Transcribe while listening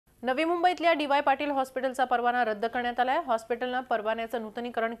नवी मुंबईतल्या डीवाय पाटील हॉस्पिटलचा परवाना रद्द करण्यात आलाय। हॉस्पिटलनं परवान्याचं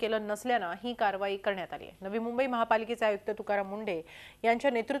नूतनीकरण केलं नसल्यानं ही कारवाई करण्यात आली आहे। नवी मुंबई महापालिकेचे आयुक्त तुकाराम मुंडे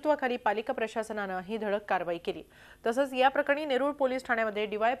यांच्या नेतृत्वाखाली पालिका प्रशासनानं ही धडक कारवाई केली। तसंच या प्रकरणी नेरूळ पोलीस ठाण्यामध्ये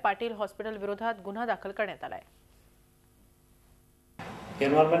डीवाय पाटील हॉस्पिटल विरोधात गुन्हा दाखल करण्यात आलाय।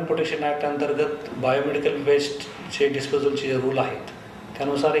 एन्व्हायरमेंट प्रोटेक्शन ॲक्ट अंतर्गत बायोमेडिकल वेस्टचे डिस्पोजलचे रूल आहेत,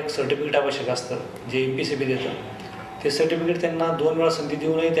 त्यानुसार एक सर्टिफिकेट आवश्यक असतं जे MPCB देतं। ते सर्टिफिकेट त्यांना 2 वेळा संधी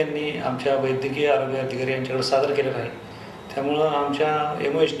देऊनही त्यांनी आमच्या वैद्यकीय आरोग्य अधिकारी यांच्याकडे सादर केलं नाही। त्यामुळे आमच्या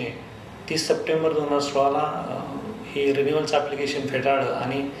MOHने 30 सप्टेंबर 2016ला ही रिन्युअलचं ॲप्लिकेशन फेटाळलं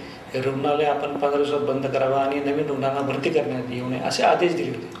आणि हे रुग्णालय आपण 15 दिवसात बंद करावं आणि नवीन रुग्णांना भरती करण्यात येऊ नये असे आदेश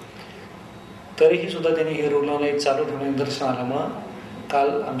दिले होते। तरीही सुद्धा त्यांनी हे रुग्णालय चालू ठेवण्याचे निदर्शन आल्यामुळं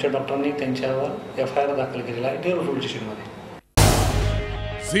काल आमच्या डॉक्टरांनी त्यांच्यावर FIR दाखल केलेला आहे नेरूळ पोलीस स्टेशनमध्ये।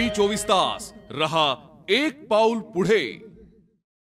 झी 24 तास रहा एक पाऊल पुढे।